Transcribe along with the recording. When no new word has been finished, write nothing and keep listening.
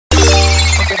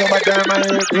on my dime, my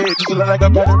head, just look like a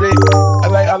better day. I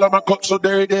like all of my cups so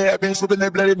dirty, I've been slipping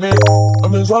that bloody man.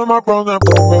 I'm in all of my pros and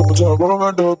pros, but y'all roll on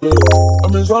my doorbell.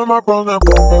 I'm in all of my pros and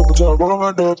pros, but y'all roll on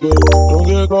my doorbell. Don't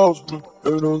get close,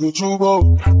 baby, don't get too close.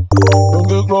 Don't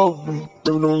get close, baby,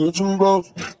 don't get too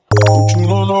close. But you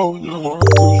don't know, you don't want,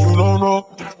 cause you don't know.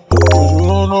 Cause you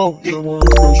don't know, you don't want,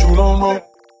 cause you don't know.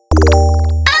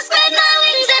 I spread my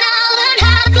wings and I'll learn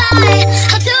how to fly.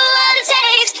 I'll do what it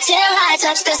takes till I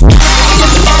touch the sky.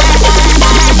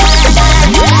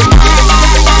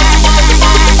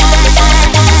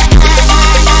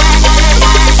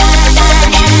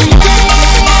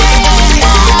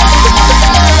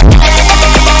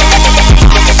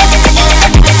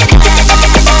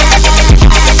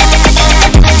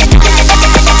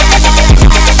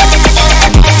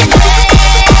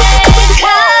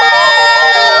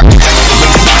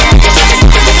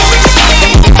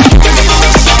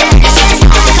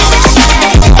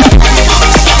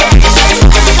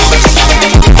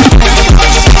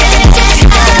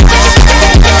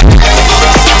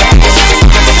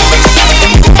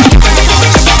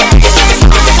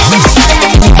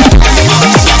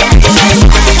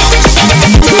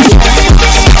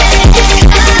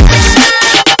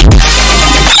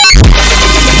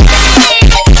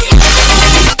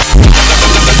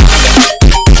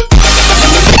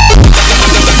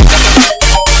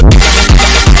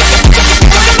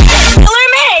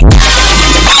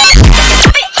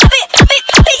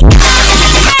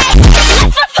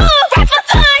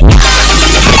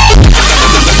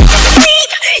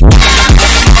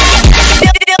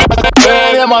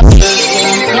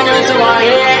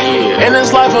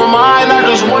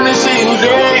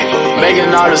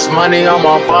 Money on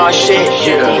my boss shit,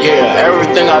 yeah.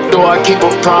 Everything I do, I keep a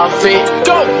profit.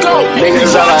 Go.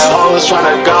 Niggas are like hoes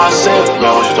tryna gossip.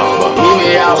 Meet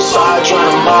me outside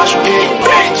tryna mosh pit.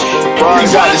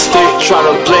 Bros got the stick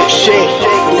tryna blick shit.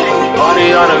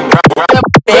 Body on the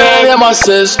ground, in my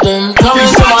system. Coming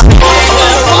to my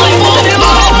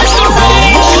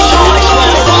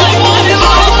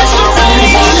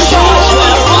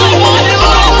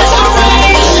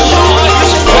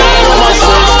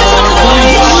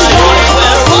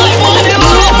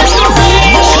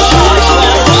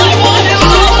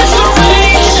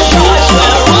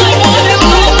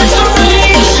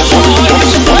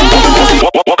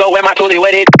cluli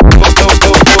with it.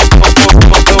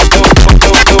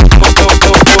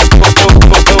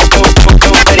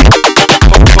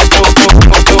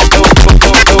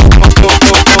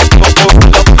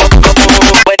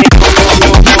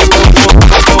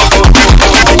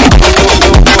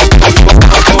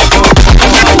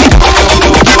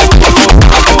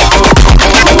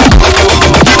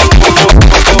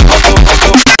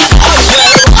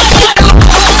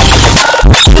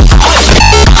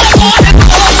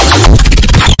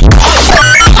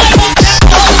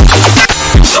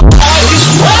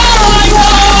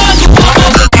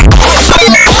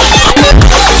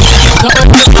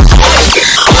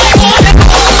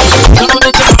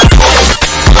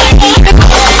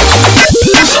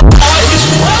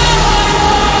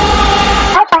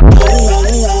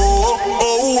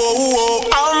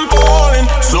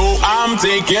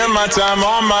 Taking my time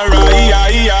on my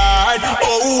ride.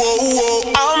 Oh,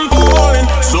 I'm falling,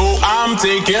 so I'm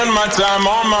taking my time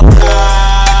on my ride.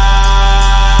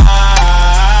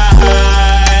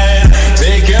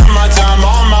 Taking my time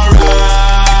on my ride.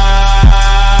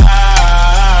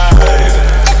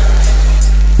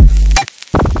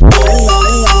 Oh,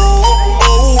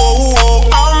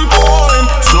 I'm falling,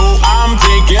 so I'm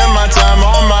taking my time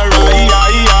on my ride.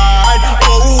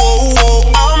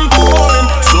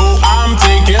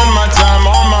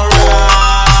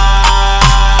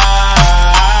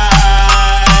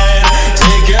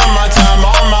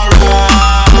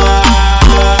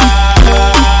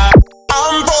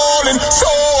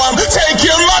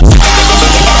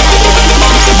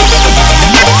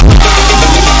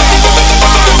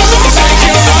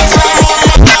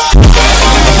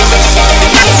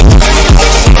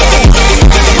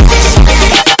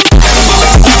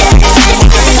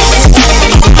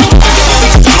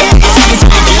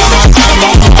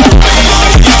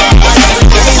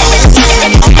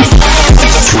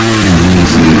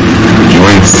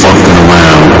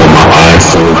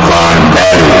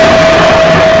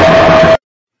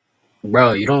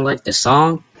 Bro, you don't like the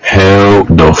song? Hell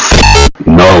the f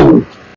no.